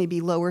things may be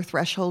lower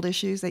threshold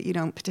issues that you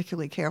don't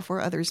particularly care for.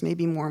 Others may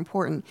be more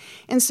important.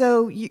 And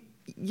so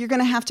you're going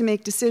to have to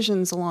make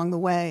decisions along the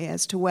way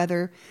as to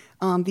whether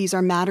these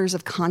are matters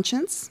of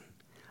conscience,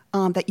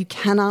 that you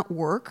cannot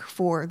work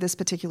for this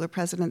particular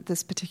president,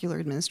 this particular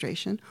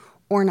administration,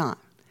 or not.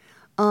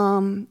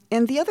 And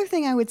the other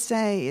thing I would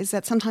say is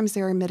that sometimes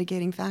there are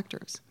mitigating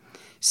factors.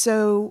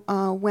 So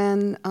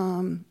when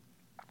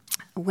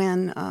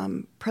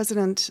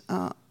President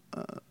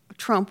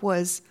Trump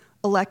was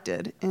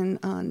elected in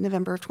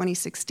November of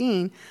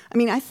 2016,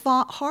 I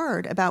thought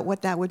hard about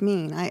what that would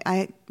mean.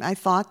 I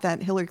thought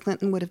that Hillary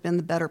Clinton would have been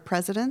the better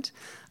president.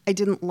 I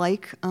didn't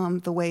like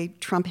the way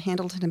Trump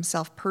handled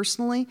himself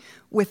personally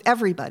with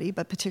everybody,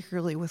 but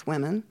particularly with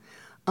women.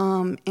 He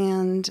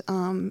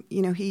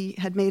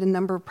had made a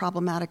number of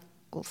problematic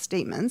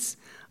statements,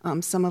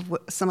 some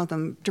of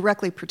them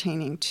directly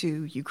pertaining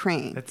to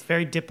Ukraine. That's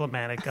very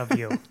diplomatic of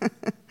you.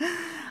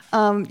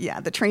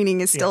 The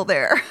training is still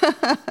there.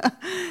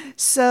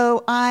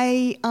 So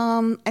I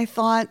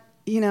thought,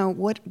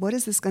 what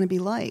is this going to be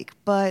like?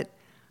 But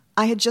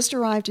I had just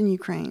arrived in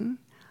Ukraine.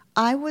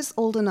 I was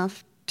old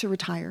enough to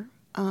retire.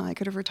 I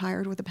could have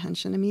retired with a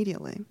pension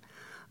immediately.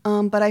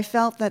 But I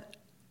felt that,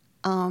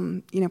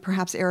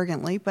 perhaps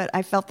arrogantly, but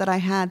I felt that I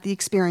had the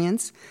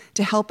experience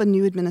to help a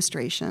new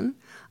administration.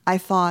 I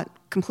thought,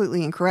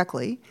 completely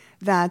incorrectly,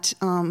 that,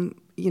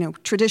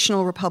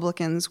 traditional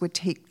Republicans would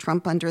take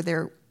Trump under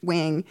their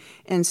wing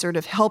and sort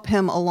of help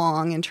him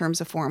along in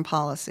terms of foreign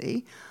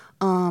policy.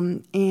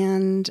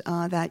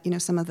 That,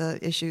 some of the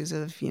issues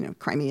of,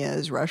 Crimea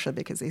is Russia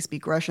because they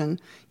speak Russian,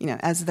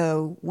 as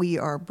though we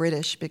are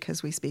British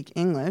because we speak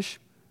English.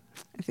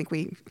 I think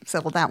we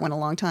settled that one a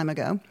long time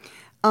ago.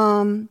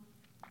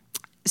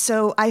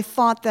 So I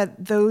thought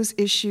that those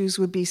issues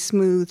would be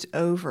smoothed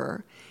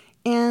over.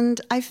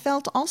 And I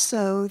felt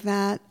also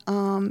that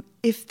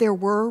if there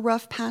were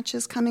rough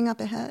patches coming up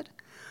ahead,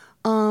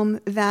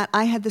 that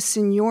I had the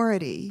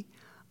seniority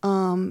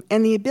and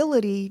the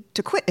ability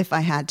to quit if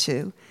I had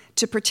to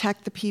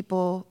protect the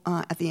people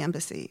at the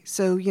embassy.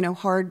 So,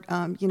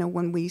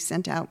 when we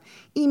sent out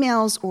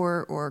emails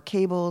or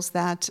cables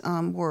that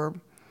were,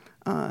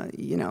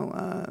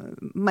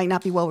 might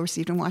not be well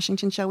received in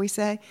Washington, shall we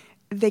say,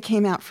 they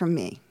came out from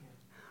me.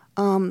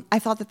 I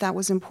thought that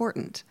was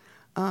important.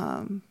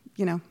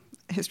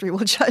 History will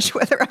judge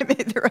whether I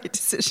made the right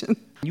decision.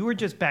 You were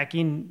just back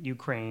in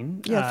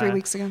Ukraine. 3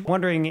 weeks ago.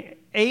 Wondering,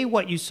 A,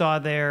 what you saw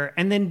there,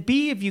 and then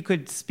B, if you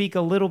could speak a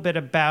little bit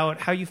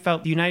about how you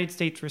felt the United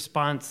States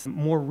response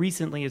more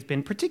recently has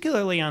been,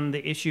 particularly on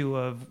the issue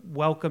of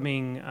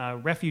welcoming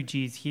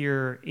refugees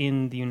here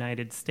in the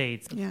United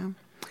States. Yeah.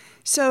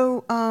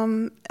 So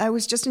I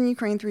was just in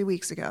Ukraine 3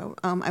 weeks ago.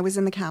 I was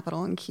in the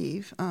capital in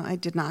Kyiv. I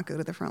did not go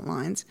to the front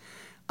lines.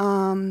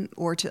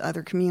 Or to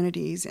other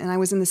communities. And I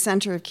was in the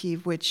center of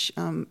Kyiv, which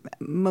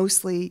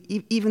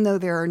mostly, even though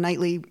there are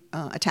nightly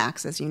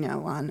attacks, as you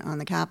know, on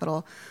the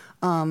capital,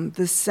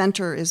 the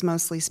center is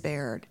mostly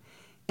spared.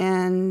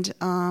 And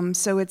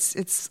so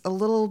it's a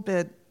little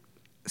bit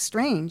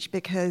strange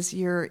because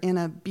you're in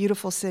a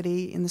beautiful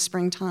city in the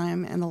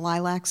springtime and the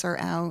lilacs are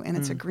out and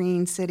it's a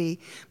green city,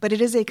 but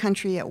it is a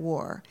country at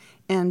war.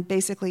 and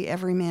basically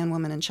every man,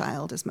 woman, and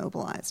child is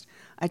mobilized.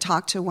 I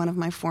talked to one of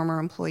my former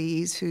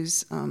employees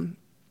who's in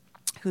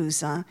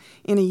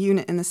a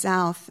unit in the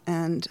south,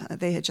 and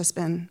they had just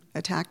been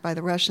attacked by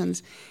the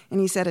Russians, and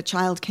he said a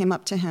child came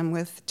up to him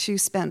with 2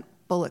 spent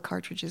bullet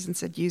cartridges and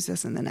said, use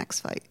this in the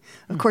next fight.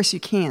 Of course you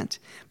can't,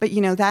 but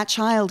that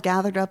child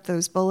gathered up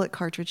those bullet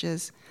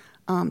cartridges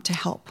to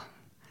help.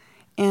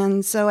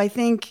 And so I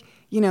think,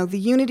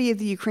 the unity of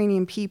the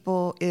Ukrainian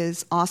people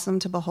is awesome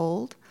to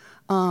behold.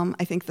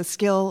 I think the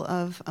skill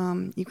of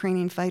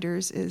Ukrainian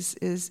fighters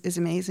is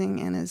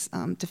amazing and is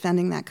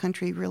defending that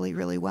country really,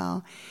 really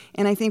well.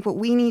 And I think what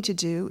we need to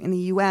do in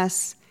the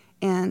U.S.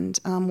 and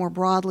more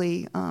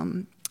broadly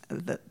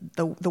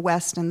the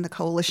West and the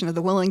coalition of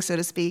the willing, so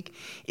to speak,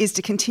 is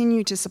to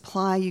continue to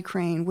supply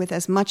Ukraine with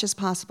as much as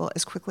possible,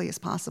 as quickly as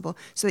possible,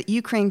 so that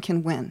Ukraine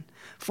can win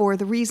for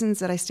the reasons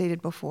that I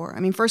stated before. I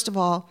mean, first of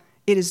all,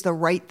 it is the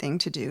right thing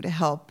to do to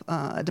help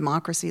a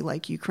democracy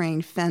like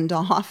Ukraine fend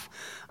off,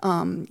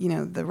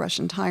 the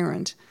Russian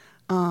tyrant.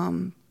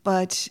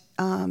 But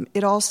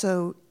it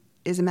also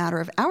is a matter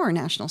of our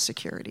national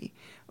security,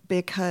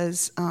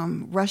 because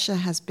Russia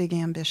has big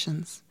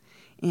ambitions,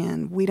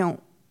 and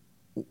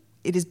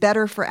it is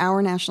better for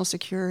our national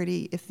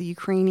security if the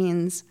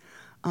Ukrainians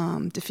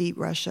defeat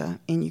Russia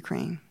in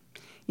Ukraine.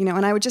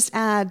 And I would just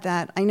add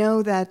that I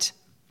know that,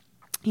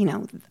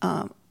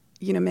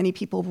 many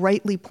people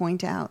rightly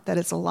point out that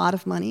it's a lot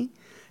of money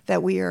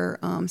that we are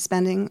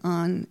spending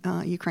on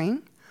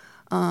Ukraine.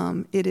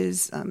 It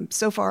is,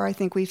 so far, I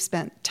think we've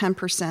spent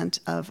 10%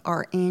 of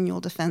our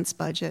annual defense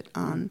budget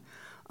on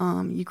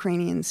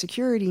Ukrainian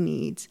security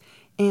needs.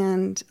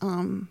 And,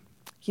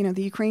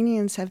 the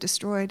Ukrainians have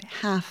destroyed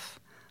half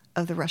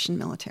of the Russian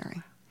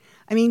military.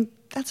 I mean,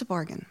 that's a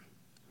bargain.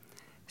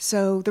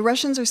 So the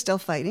Russians are still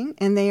fighting,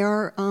 and they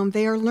are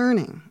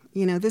learning.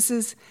 This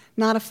is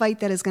not a fight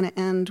that is going to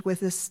end with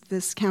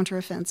this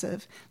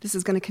counteroffensive. This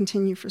is going to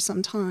continue for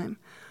some time.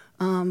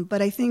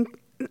 But I think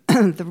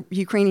the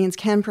Ukrainians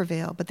can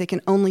prevail, but they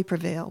can only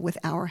prevail with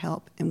our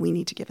help, and we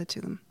need to give it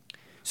to them.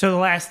 So the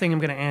last thing I'm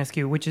going to ask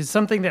you, which is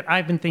something that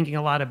I've been thinking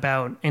a lot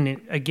about, and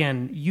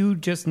again, you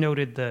just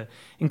noted the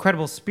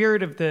incredible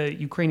spirit of the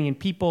Ukrainian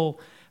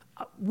people,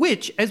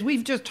 which, as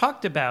we've just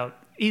talked about,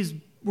 is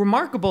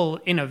remarkable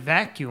in a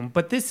vacuum,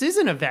 but this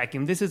isn't a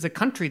vacuum. This is a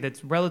country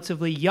that's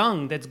relatively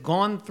young, that's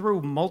gone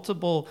through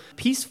multiple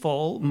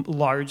peaceful,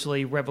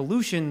 largely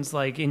revolutions,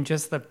 like in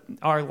just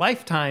our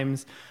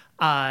lifetimes.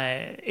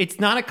 It's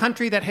not a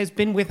country that has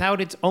been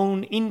without its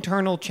own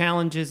internal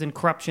challenges and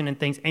corruption and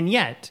things, and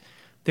yet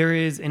there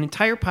is an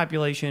entire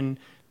population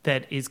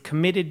that is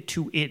committed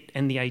to it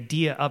and the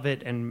idea of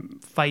it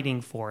and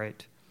fighting for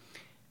it.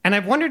 And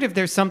I've wondered if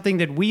there's something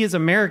that we as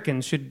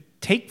Americans should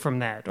take from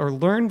that or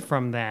learn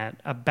from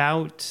that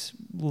about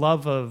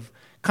love of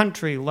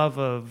country, love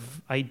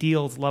of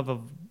ideals, love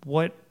of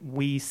what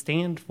we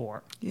stand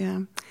for.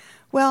 Yeah.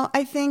 Well,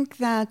 I think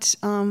that,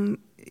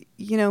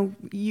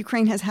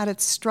 Ukraine has had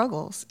its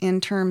struggles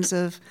in terms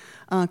of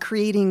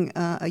creating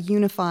a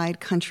unified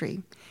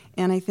country.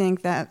 And I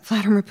think that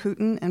Vladimir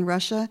Putin and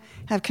Russia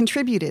have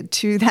contributed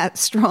to that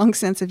strong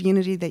sense of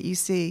unity that you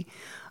see.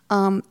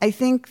 I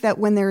think that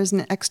when there is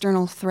an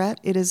external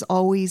threat, it is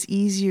always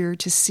easier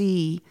to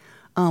see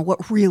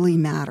what really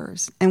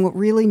matters. And what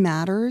really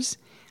matters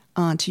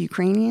to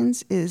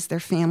Ukrainians is their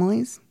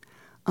families,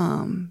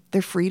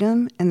 their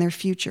freedom, and their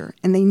future.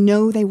 And they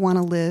know they want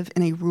to live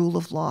in a rule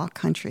of law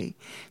country.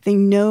 They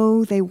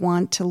know they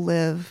want to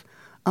live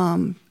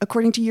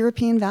according to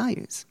European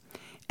values.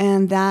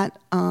 And that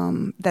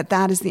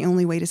is the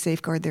only way to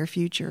safeguard their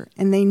future.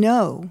 And they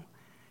know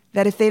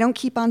that if they don't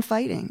keep on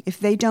fighting, if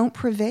they don't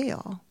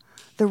prevail,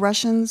 the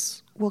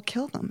Russians will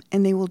kill them,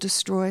 and they will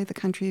destroy the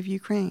country of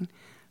Ukraine.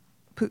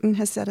 Putin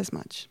has said as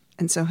much,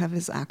 and so have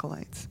his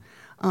acolytes.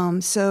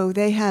 So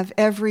they have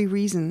every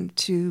reason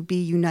to be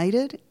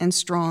united and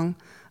strong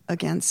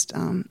against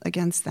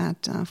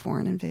that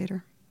foreign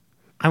invader.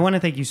 I want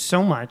to thank you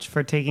so much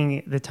for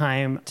taking the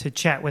time to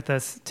chat with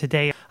us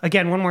today.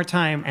 Again, one more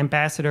time,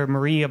 Ambassador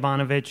Marie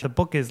Yovanovitch. The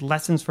book is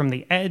Lessons from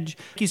the Edge.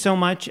 Thank you so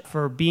much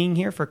for being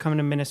here, for coming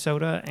to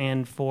Minnesota,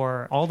 and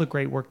for all the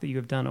great work that you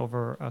have done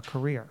over a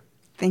career.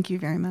 Thank you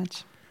very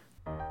much.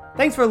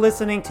 Thanks for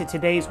listening to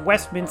today's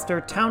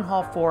Westminster Town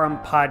Hall Forum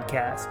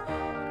podcast.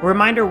 A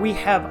reminder, we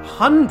have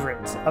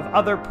hundreds of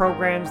other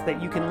programs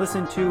that you can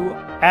listen to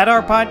at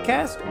our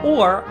podcast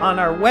or on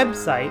our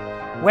website,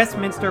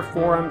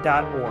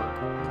 westminsterforum.org.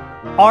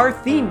 Our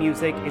theme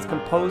music is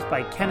composed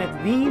by Kenneth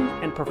Veen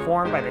and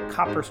performed by the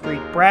Copper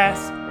Street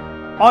Brass.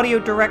 Audio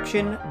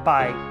direction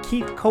by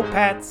Keith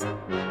Kopatz.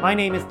 My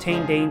name is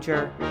Tane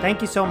Danger.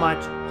 Thank you so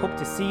much. Hope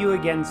to see you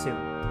again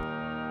soon.